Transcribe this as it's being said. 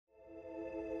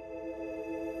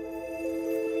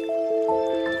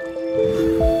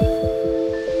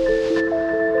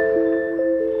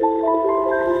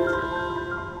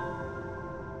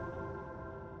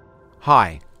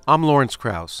Hi, I'm Lawrence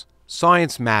Krauss.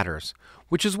 Science matters,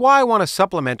 which is why I want to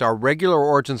supplement our regular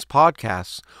Origins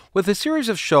podcasts with a series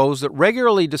of shows that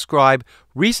regularly describe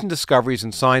recent discoveries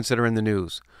in science that are in the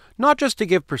news. Not just to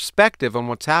give perspective on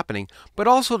what's happening, but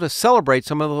also to celebrate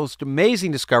some of those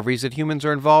amazing discoveries that humans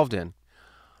are involved in.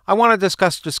 I want to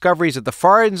discuss discoveries at the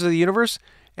far ends of the universe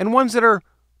and ones that are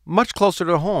much closer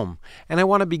to home. And I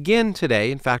want to begin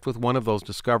today, in fact, with one of those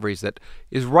discoveries that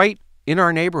is right in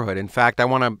our neighborhood. In fact, I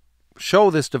want to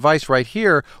show this device right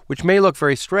here, which may look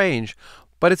very strange,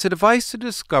 but it's a device to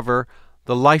discover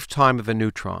the lifetime of a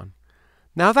neutron.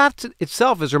 Now that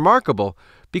itself is remarkable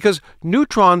because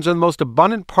neutrons are the most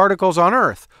abundant particles on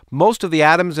Earth. Most of the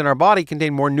atoms in our body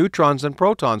contain more neutrons than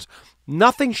protons.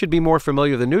 Nothing should be more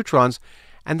familiar than neutrons,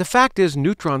 and the fact is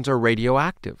neutrons are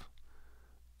radioactive.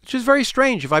 Which is very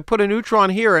strange. If I put a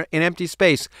neutron here in empty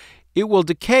space, it will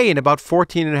decay in about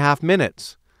 14.5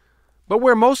 minutes. But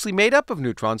we're mostly made up of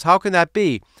neutrons. How can that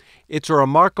be? It's a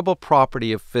remarkable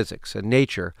property of physics and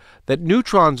nature that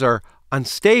neutrons are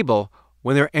unstable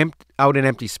when they're out in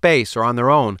empty space or on their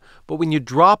own, but when you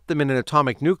drop them in an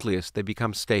atomic nucleus, they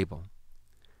become stable.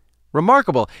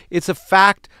 Remarkable. It's a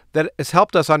fact that has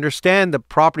helped us understand the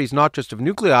properties not just of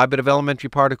nuclei, but of elementary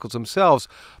particles themselves.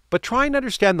 But trying to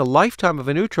understand the lifetime of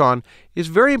a neutron is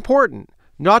very important,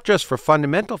 not just for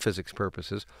fundamental physics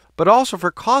purposes, but also for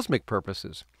cosmic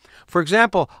purposes. For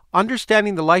example,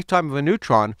 understanding the lifetime of a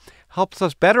neutron helps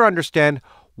us better understand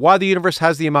why the universe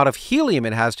has the amount of helium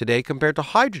it has today compared to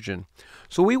hydrogen.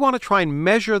 So we want to try and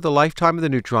measure the lifetime of the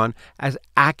neutron as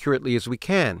accurately as we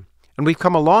can. And we've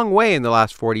come a long way in the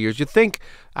last 40 years. You'd think,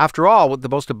 after all, with the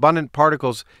most abundant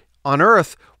particles on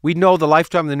Earth, we'd know the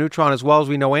lifetime of the neutron as well as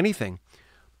we know anything.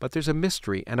 But there's a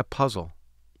mystery and a puzzle.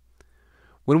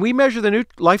 When we measure the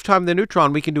lifetime of the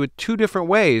neutron, we can do it two different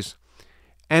ways,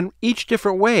 and each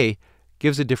different way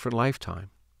gives a different lifetime.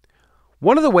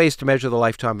 One of the ways to measure the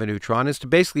lifetime of a neutron is to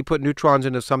basically put neutrons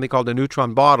into something called a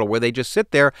neutron bottle, where they just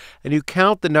sit there and you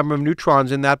count the number of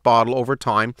neutrons in that bottle over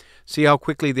time, see how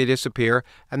quickly they disappear,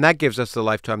 and that gives us the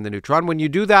lifetime of the neutron. When you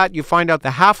do that, you find out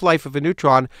the half-life of a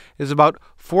neutron is about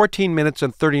 14 minutes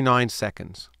and 39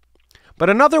 seconds.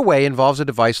 But another way involves a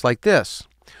device like this.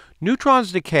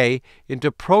 Neutrons decay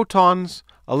into protons,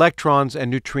 electrons,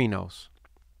 and neutrinos.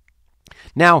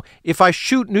 Now, if I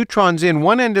shoot neutrons in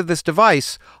one end of this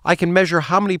device, I can measure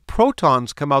how many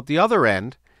protons come out the other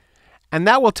end, and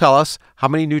that will tell us how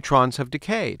many neutrons have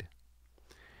decayed.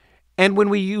 And when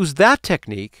we use that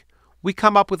technique, we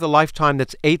come up with a lifetime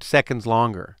that's 8 seconds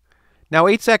longer. Now,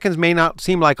 8 seconds may not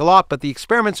seem like a lot, but the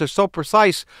experiments are so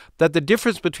precise that the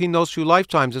difference between those two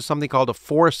lifetimes is something called a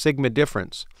 4 sigma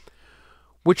difference,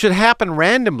 which should happen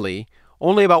randomly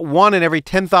only about 1 in every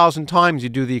 10,000 times you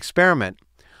do the experiment.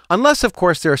 Unless, of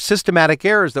course, there are systematic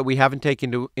errors that we haven't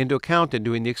taken into account in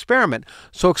doing the experiment.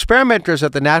 So experimenters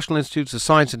at the National Institutes of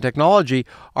Science and Technology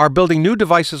are building new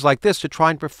devices like this to try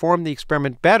and perform the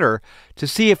experiment better to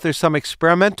see if there's some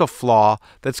experimental flaw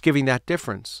that's giving that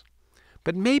difference.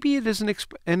 But maybe it isn't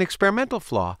an experimental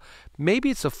flaw.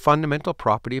 Maybe it's a fundamental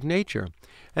property of nature.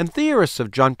 And theorists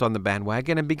have jumped on the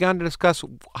bandwagon and begun to discuss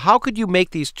how could you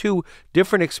make these two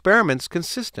different experiments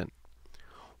consistent.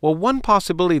 Well, one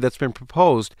possibility that's been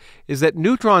proposed is that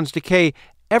neutrons decay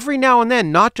every now and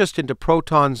then, not just into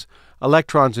protons,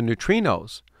 electrons, and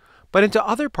neutrinos, but into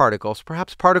other particles,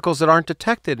 perhaps particles that aren't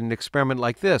detected in an experiment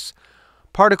like this,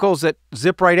 particles that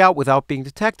zip right out without being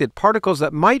detected, particles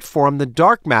that might form the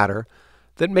dark matter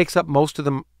that makes up most of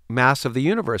the mass of the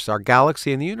universe, our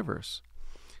galaxy and the universe.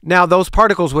 Now, those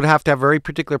particles would have to have a very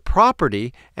particular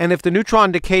property, and if the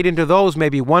neutron decayed into those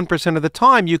maybe 1% of the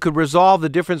time, you could resolve the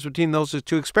difference between those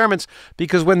two experiments,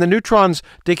 because when the neutrons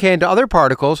decay into other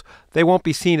particles, they won't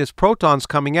be seen as protons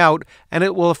coming out, and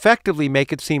it will effectively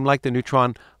make it seem like the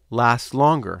neutron lasts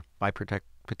longer by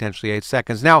potentially 8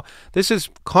 seconds. Now, this is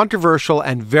controversial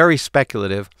and very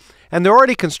speculative, and there are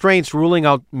already constraints ruling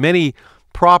out many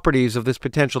properties of this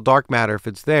potential dark matter if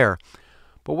it's there.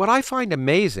 But what I find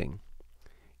amazing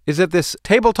is that this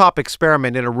tabletop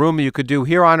experiment in a room you could do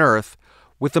here on Earth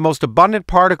with the most abundant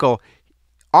particle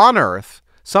on Earth,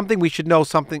 something we should know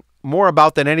something more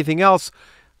about than anything else,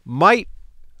 might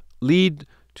lead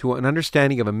to an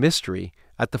understanding of a mystery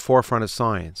at the forefront of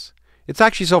science. It's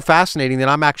actually so fascinating that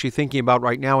I'm actually thinking about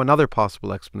right now another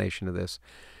possible explanation of this.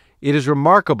 It is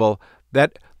remarkable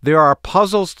that there are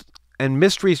puzzles and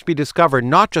mysteries to be discovered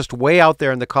not just way out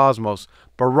there in the cosmos,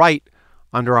 but right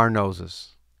under our noses.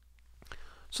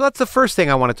 So that's the first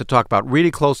thing I wanted to talk about, really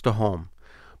close to home.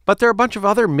 But there are a bunch of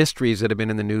other mysteries that have been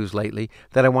in the news lately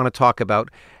that I want to talk about,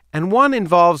 and one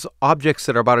involves objects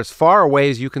that are about as far away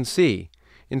as you can see.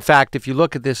 In fact, if you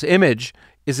look at this image,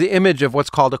 is the image of what's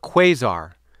called a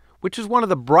quasar, which is one of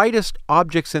the brightest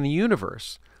objects in the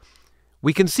universe.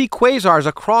 We can see quasars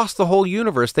across the whole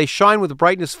universe. They shine with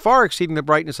brightness far exceeding the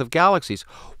brightness of galaxies.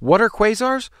 What are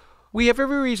quasars? We have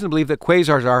every reason to believe that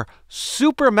quasars are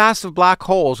supermassive black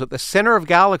holes at the center of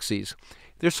galaxies.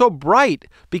 They're so bright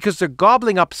because they're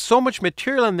gobbling up so much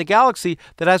material in the galaxy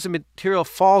that as the material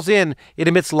falls in, it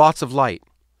emits lots of light.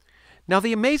 Now,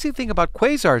 the amazing thing about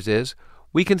quasars is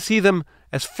we can see them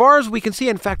as far as we can see.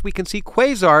 In fact, we can see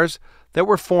quasars that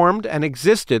were formed and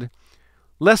existed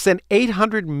less than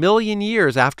 800 million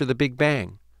years after the Big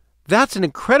Bang. That's an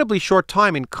incredibly short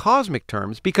time in cosmic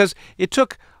terms because it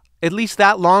took at least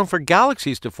that long for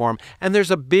galaxies to form. And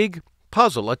there's a big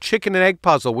puzzle, a chicken and egg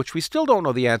puzzle, which we still don't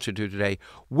know the answer to today.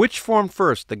 Which formed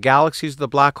first, the galaxies or the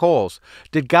black holes?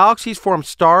 Did galaxies form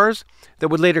stars that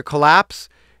would later collapse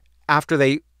after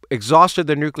they exhausted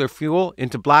their nuclear fuel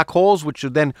into black holes, which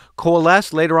would then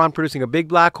coalesce, later on producing a big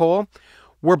black hole?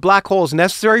 Were black holes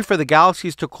necessary for the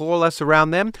galaxies to coalesce around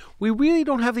them? We really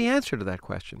don't have the answer to that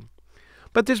question.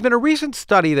 But there's been a recent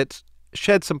study that's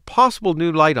shed some possible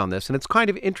new light on this, and it's kind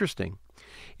of interesting.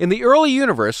 In the early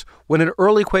universe, when an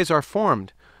early quasar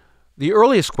formed, the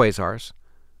earliest quasars,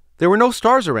 there were no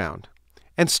stars around.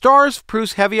 And stars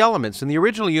produce heavy elements. In the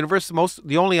original universe,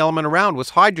 the only element around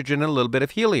was hydrogen and a little bit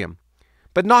of helium.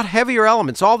 But not heavier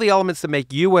elements. All the elements that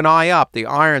make you and I up, the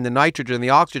iron, the nitrogen, the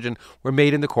oxygen, were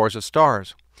made in the cores of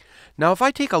stars. Now, if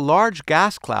I take a large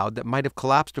gas cloud that might have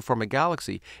collapsed to form a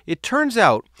galaxy, it turns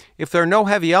out, if there are no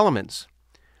heavy elements,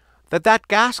 that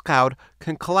gas cloud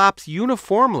can collapse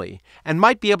uniformly and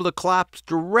might be able to collapse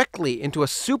directly into a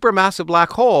supermassive black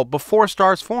hole before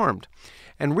stars formed.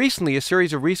 And recently, a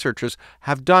series of researchers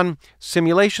have done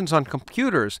simulations on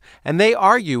computers, and they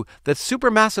argue that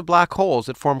supermassive black holes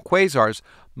that form quasars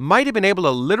might have been able to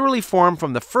literally form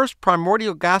from the first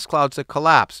primordial gas clouds that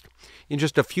collapsed in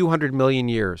just a few 100 million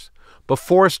years,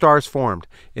 before stars formed.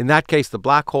 In that case, the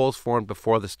black holes formed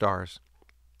before the stars.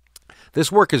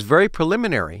 This work is very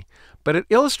preliminary, but it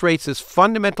illustrates this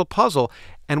fundamental puzzle,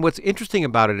 and what's interesting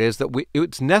about it is that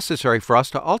it's necessary for us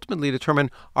to ultimately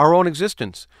determine our own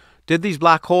existence. Did these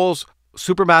black holes,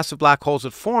 supermassive black holes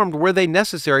that formed, were they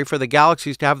necessary for the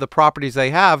galaxies to have the properties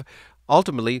they have,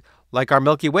 ultimately, like our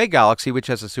Milky Way galaxy, which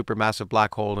has a supermassive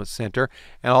black hole in its center,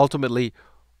 and ultimately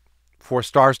for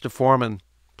stars to form and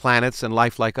planets and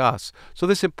life like us? So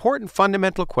this important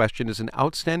fundamental question is an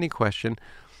outstanding question.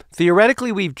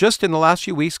 Theoretically, we've just in the last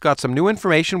few weeks got some new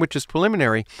information, which is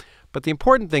preliminary, but the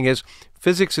important thing is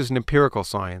physics is an empirical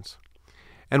science.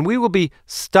 And we will be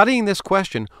studying this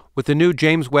question with the new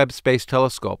James Webb Space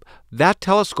Telescope. That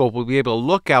telescope will be able to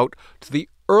look out to the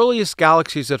earliest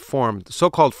galaxies that formed, the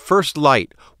so-called first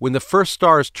light, when the first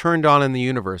stars turned on in the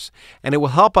universe. And it will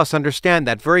help us understand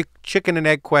that very chicken and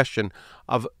egg question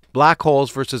of black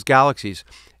holes versus galaxies,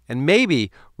 and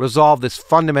maybe resolve this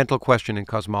fundamental question in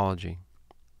cosmology.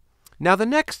 Now, the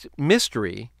next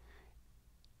mystery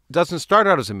doesn't start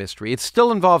out as a mystery. It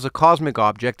still involves a cosmic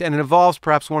object, and it involves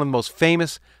perhaps one of the most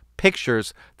famous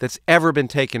pictures that's ever been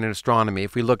taken in astronomy.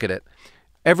 If we look at it,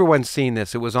 everyone's seen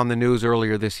this. It was on the news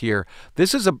earlier this year.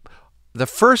 This is the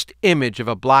first image of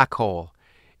a black hole.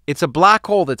 It's a black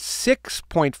hole that's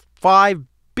 6.5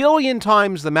 billion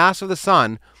times the mass of the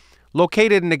sun,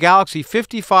 located in a galaxy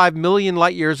 55 million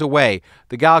light years away,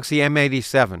 the galaxy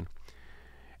M87.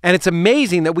 And it's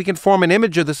amazing that we can form an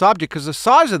image of this object because the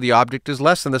size of the object is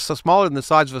smaller than the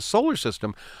size of a solar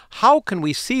system. How can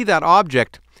we see that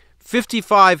object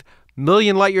 55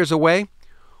 million light years away?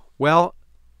 Well,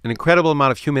 an incredible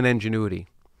amount of human ingenuity.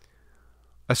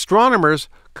 Astronomers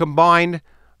combined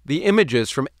the images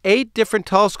from 8 different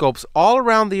telescopes all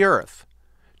around the Earth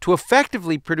to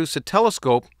effectively produce a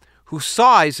telescope whose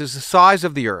size is the size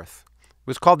of the Earth. It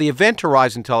was called the Event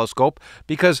Horizon Telescope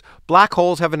because black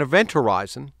holes have an event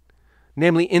horizon,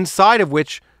 namely inside of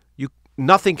which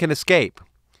nothing can escape.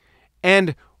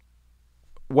 And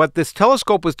what this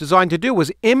telescope was designed to do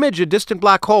was image a distant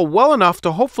black hole well enough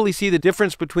to hopefully see the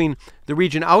difference between the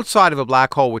region outside of a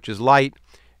black hole, which is light,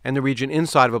 and the region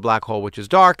inside of a black hole, which is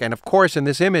dark. And of course, in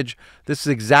this image, this is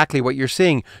exactly what you're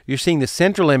seeing. You're seeing the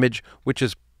central image, which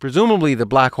is presumably the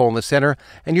black hole in the center,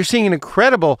 and you're seeing an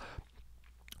incredible,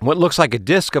 what looks like a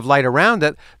disk of light around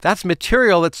it. That's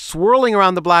material that's swirling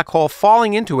around the black hole,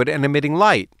 falling into it and emitting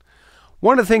light.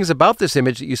 One of the things about this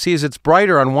image that you see is it's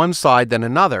brighter on one side than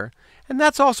another, and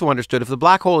that's also understood. If the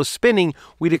black hole is spinning,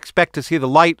 we'd expect to see the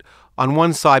light on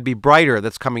one side be brighter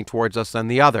that's coming towards us than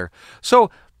the other. So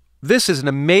this is an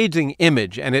amazing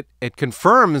image, and it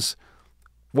confirms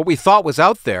what we thought was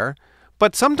out there.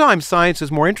 But sometimes science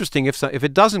is more interesting if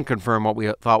it doesn't confirm what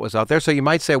we thought was out there. So you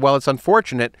might say, well, it's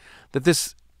unfortunate that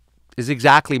this is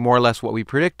exactly more or less what we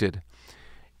predicted.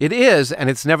 It is, and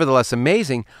it's nevertheless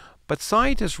amazing, but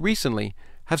scientists recently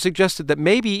have suggested that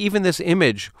maybe even this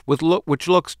image, which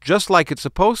looks just like it's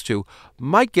supposed to,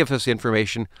 might give us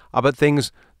information about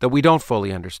things that we don't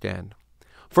fully understand.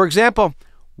 For example,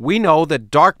 we know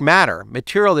that dark matter,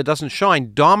 material that doesn't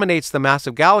shine, dominates the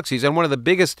massive galaxies, and one of the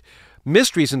biggest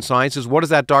mysteries in science is, what is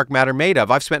that dark matter made of?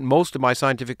 I've spent most of my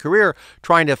scientific career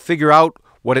trying to figure out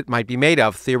what it might be made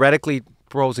of, theoretically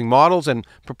proposing models and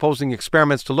proposing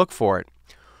experiments to look for it.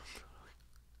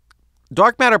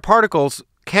 Dark matter particles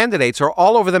candidates are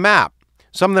all over the map.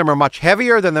 Some of them are much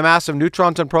heavier than the mass of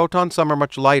neutrons and protons, some are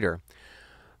much lighter.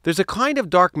 There's a kind of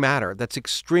dark matter that's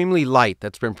extremely light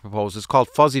that's been proposed. It's called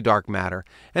fuzzy dark matter.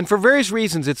 And for various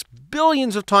reasons, it's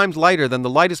billions of times lighter than the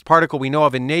lightest particle we know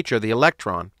of in nature, the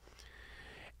electron.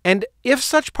 And if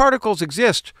such particles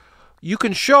exist, you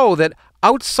can show that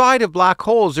outside of black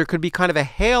holes, there could be kind of a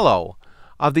halo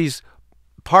of these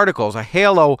particles, a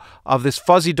halo of this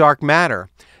fuzzy dark matter.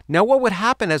 Now, what would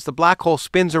happen as the black hole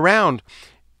spins around?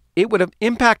 It would have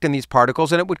impact on these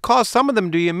particles, and it would cause some of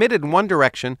them to be emitted in one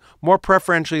direction more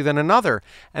preferentially than another.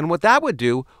 And what that would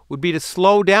do would be to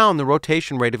slow down the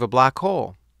rotation rate of a black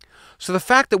hole. So the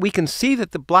fact that we can see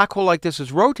that the black hole like this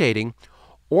is rotating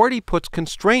already puts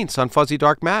constraints on fuzzy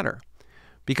dark matter.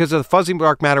 Because if the fuzzy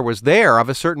dark matter was there of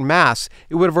a certain mass,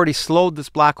 it would have already slowed this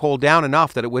black hole down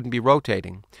enough that it wouldn't be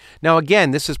rotating. Now again,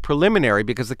 this is preliminary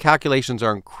because the calculations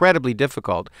are incredibly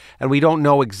difficult, and we don't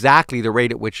know exactly the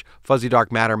rate at which fuzzy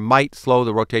dark matter might slow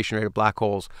the rotation rate of black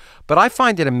holes. But I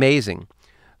find it amazing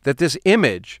that this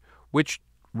image, which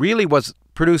really was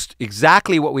produced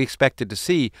exactly what we expected to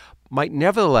see, might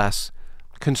nevertheless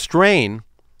constrain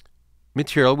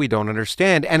material we don't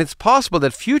understand. And it's possible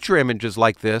that future images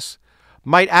like this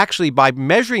might actually, by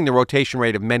measuring the rotation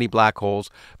rate of many black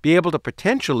holes, be able to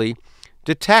potentially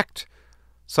detect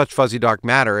such fuzzy dark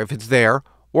matter if it's there,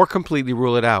 or completely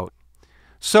rule it out.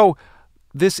 So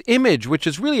this image, which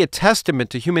is really a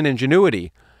testament to human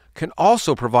ingenuity, can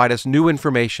also provide us new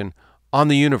information on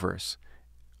the universe.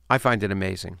 I find it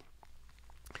amazing.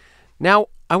 Now,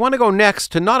 I want to go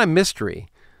next to not a mystery,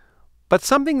 but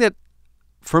something that,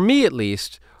 for me at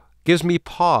least, gives me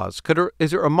pause,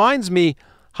 as it reminds me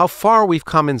how far we've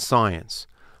come in science.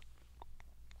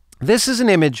 This is an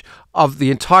image of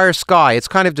the entire sky. It's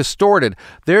kind of distorted.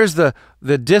 There's the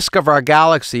disk of our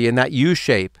galaxy in that U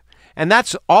shape. And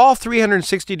that's all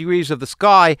 360 degrees of the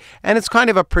sky, and it's kind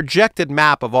of a projected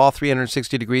map of all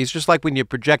 360 degrees, just like when you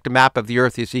project a map of the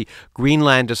Earth, you see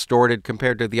Greenland distorted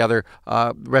compared to the other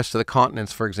rest of the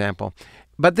continents, for example.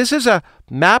 But this is a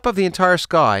map of the entire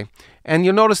sky, and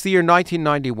you'll notice the year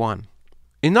 1991.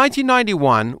 In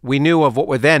 1991, we knew of what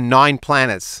were then 9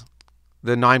 planets,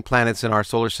 the 9 planets in our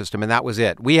solar system, and that was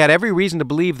it. We had every reason to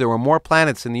believe there were more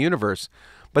planets in the universe,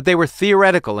 but they were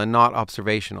theoretical and not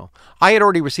observational. I had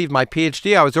already received my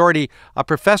PhD. I was already a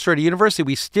professor at a university.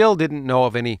 We still didn't know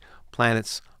of any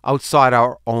planets outside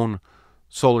our own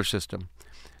solar system.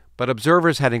 But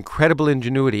observers had incredible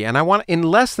ingenuity, and in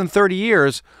less than 30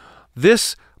 years,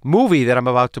 this movie that I'm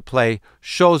about to play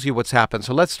shows you what's happened.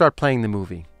 So let's start playing the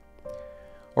movie.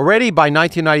 Already by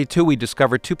 1992, we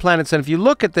discovered 2 planets, and if you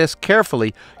look at this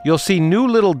carefully, you'll see new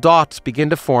little dots begin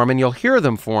to form, and you'll hear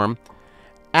them form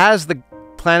as the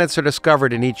planets are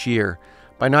discovered in each year.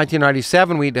 By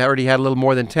 1997, we'd already had a little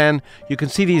more than 10. You can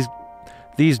see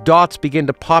these dots begin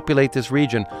to populate this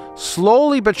region.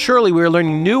 Slowly but surely, we were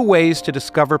learning new ways to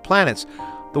discover planets.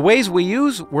 The ways we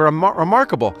use were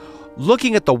remarkable.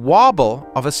 Looking at the wobble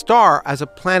of a star as a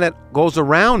planet goes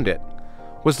around it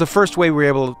was the first way we were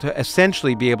able to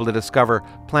essentially be able to discover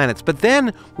planets. But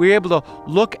then we were able to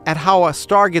look at how a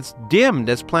star gets dimmed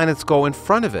as planets go in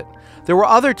front of it. There were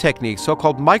other techniques,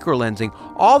 so-called microlensing.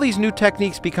 All these new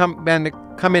techniques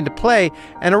come into play,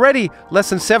 and already less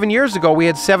than 7 years ago, we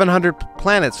had 700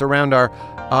 planets around our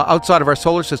outside of our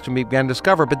solar system we began to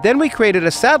discover. But then we created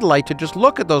a satellite to just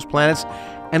look at those planets,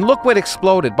 and look what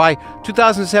exploded. By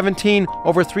 2017,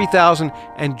 over 3,000,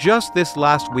 and just this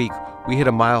last week, we hit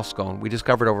a milestone. We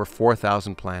discovered over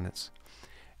 4,000 planets.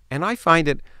 And I find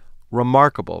it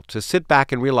remarkable to sit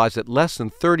back and realize that less than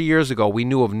 30 years ago, we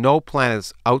knew of no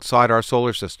planets outside our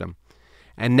solar system.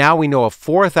 And now we know of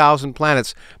 4,000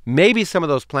 planets. Maybe some of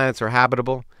those planets are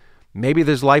habitable. Maybe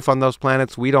there's life on those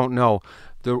planets. We don't know.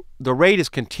 The rate has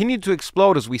continued to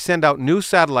explode as we send out new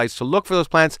satellites to look for those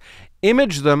planets,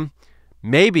 image them,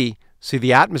 maybe see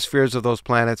the atmospheres of those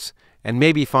planets, and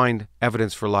maybe find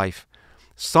evidence for life.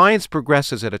 Science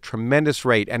progresses at a tremendous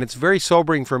rate, and it's very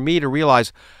sobering for me to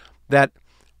realize that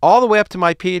all the way up to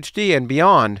my PhD and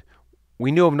beyond,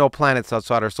 we knew of no planets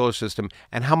outside our solar system,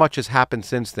 and how much has happened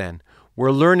since then.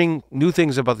 we're learning new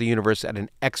things about the universe at an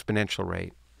exponential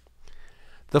rate.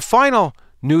 The final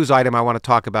news item I want to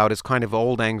talk about is kind of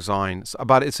old lang syne.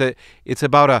 It's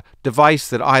about a device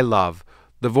that I love,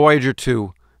 the Voyager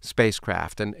 2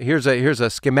 spacecraft. And here's a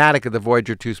schematic of the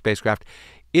Voyager 2 spacecraft.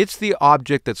 It's the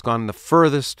object that's gone the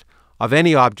furthest of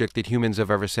any object that humans have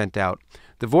ever sent out.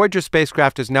 The Voyager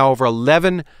spacecraft is now over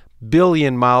 11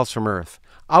 billion miles from Earth.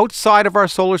 Outside of our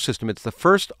solar system, it's the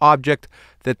first object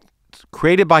that's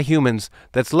created by humans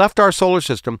that's left our solar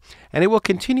system, and it will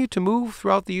continue to move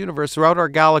throughout the universe, throughout our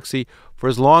galaxy, for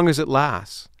as long as it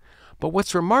lasts. But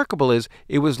what's remarkable is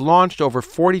it was launched over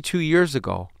 42 years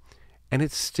ago, and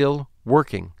it's still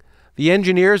working. The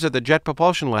engineers at the Jet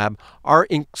Propulsion Lab are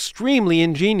extremely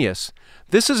ingenious.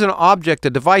 This is an object, a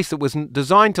device that was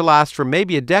designed to last for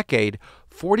maybe a decade.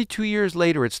 42 years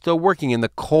later, it's still working in the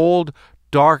cold,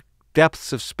 dark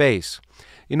depths of space.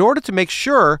 In order to make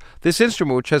sure this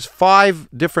instrument, which has 5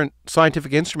 different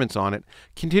scientific instruments on it,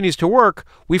 continues to work,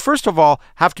 we first of all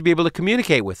have to be able to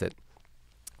communicate with it.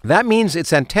 That means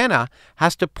its antenna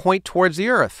has to point towards the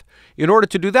Earth. In order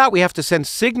to do that, we have to send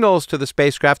signals to the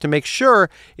spacecraft to make sure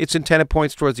its antenna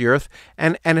points towards the Earth,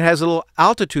 and it has little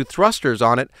altitude thrusters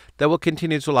on it that will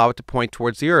continue to allow it to point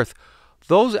towards the Earth.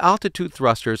 Those altitude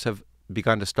thrusters have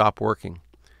begun to stop working.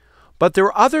 But there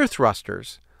are other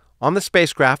thrusters on the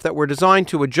spacecraft that were designed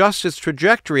to adjust its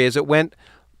trajectory as it went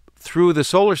through the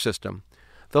solar system.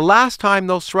 The last time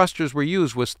those thrusters were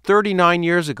used was 39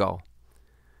 years ago.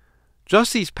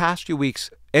 Just these past few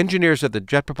weeks, engineers at the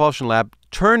Jet Propulsion Lab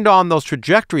turned on those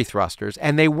trajectory thrusters,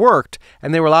 and they worked,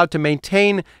 and they were allowed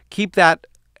to keep that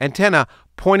antenna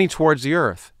pointing towards the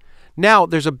Earth. Now,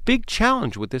 there's a big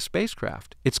challenge with this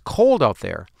spacecraft. It's cold out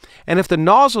there, and if the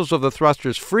nozzles of the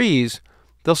thrusters freeze,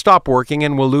 they'll stop working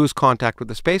and we'll lose contact with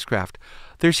the spacecraft.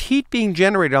 There's heat being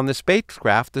generated on the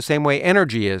spacecraft the same way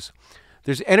energy is.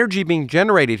 There's energy being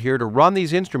generated here to run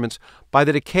these instruments by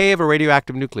the decay of a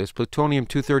radioactive nucleus,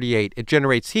 plutonium-238. It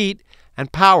generates heat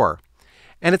and power.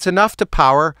 And it's enough to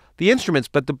power the instruments,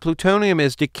 but the plutonium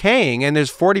is decaying, and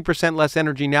there's 40% less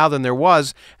energy now than there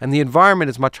was, and the environment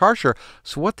is much harsher.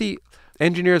 So what the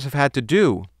engineers have had to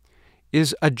do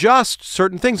is adjust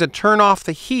certain things and turn off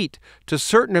the heat to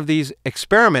certain of these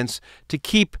experiments to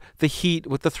keep the heat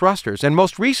with the thrusters. And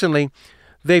most recently,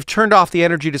 they've turned off the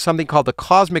energy to something called the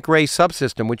cosmic ray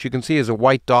subsystem, which you can see as a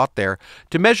white dot there.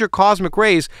 To measure cosmic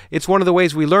rays, it's one of the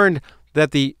ways we learned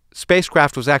that the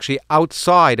spacecraft was actually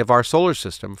outside of our solar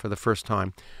system for the first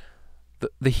time.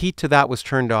 The heat to that was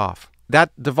turned off.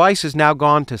 That device has now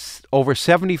gone to over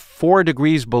 74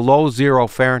 degrees below 0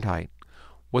 Fahrenheit.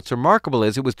 What's remarkable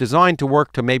is it was designed to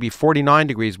work to maybe 49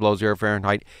 degrees below 0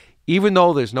 Fahrenheit. Even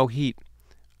though there's no heat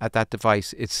at that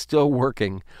device, it's still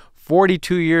working.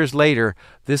 42 years later,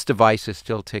 this device is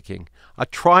still ticking. A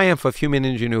triumph of human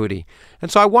ingenuity. And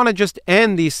so I want to just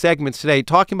end these segments today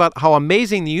talking about how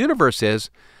amazing the universe is,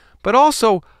 but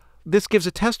also this gives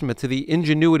a testament to the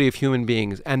ingenuity of human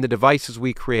beings and the devices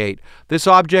we create. This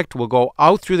object will go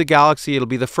out through the galaxy. It'll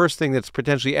be the first thing that's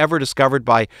potentially ever discovered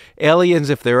by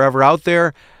aliens if they're ever out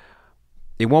there.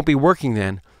 It won't be working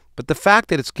then. But the fact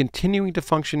that it's continuing to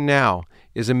function now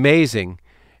is amazing,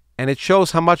 and it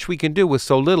shows how much we can do with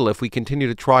so little if we continue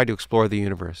to try to explore the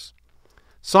universe.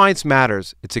 Science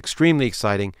matters. It's extremely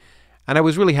exciting, and I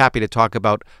was really happy to talk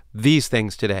about these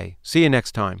things today. See you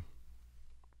next time.